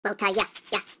Bow tie, yeah,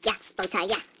 yeah, yeah, bow tie,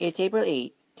 yeah. It's April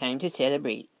 8th, time to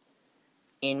celebrate.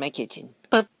 In my kitchen.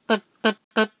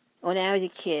 When I was a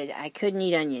kid, I couldn't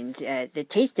eat onions. The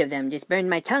taste of them just burned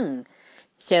my tongue.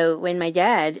 So when my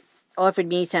dad offered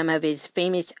me some of his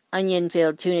famous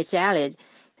onion-filled tuna salad,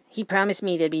 he promised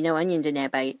me there'd be no onions in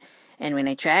that bite. And when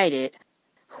I tried it,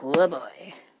 oh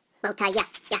boy. Bow tie, yeah,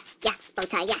 yeah, yeah, bow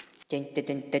tie, yeah. How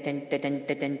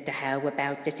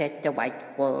about to set the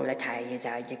white wool attires?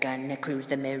 Are you gonna cruise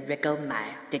the miracle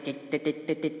mile?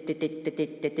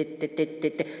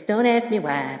 Don't ask me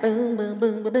why. Boom, boom,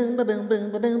 boom, boom, boom, boom,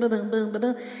 boom, boom, boom, boom, boom,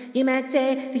 boom. You might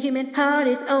say the human heart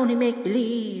is only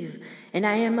make-believe, and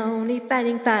I am only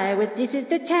fighting fire with this is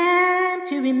the time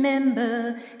to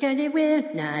remember, 'cause it will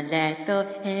not last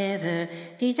forever.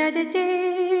 These are the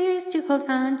days to hold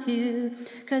on to,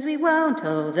 'cause we won't,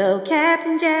 although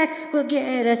Captain Jack will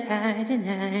get us high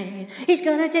tonight. He's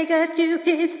gonna take us to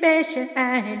his special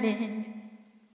island.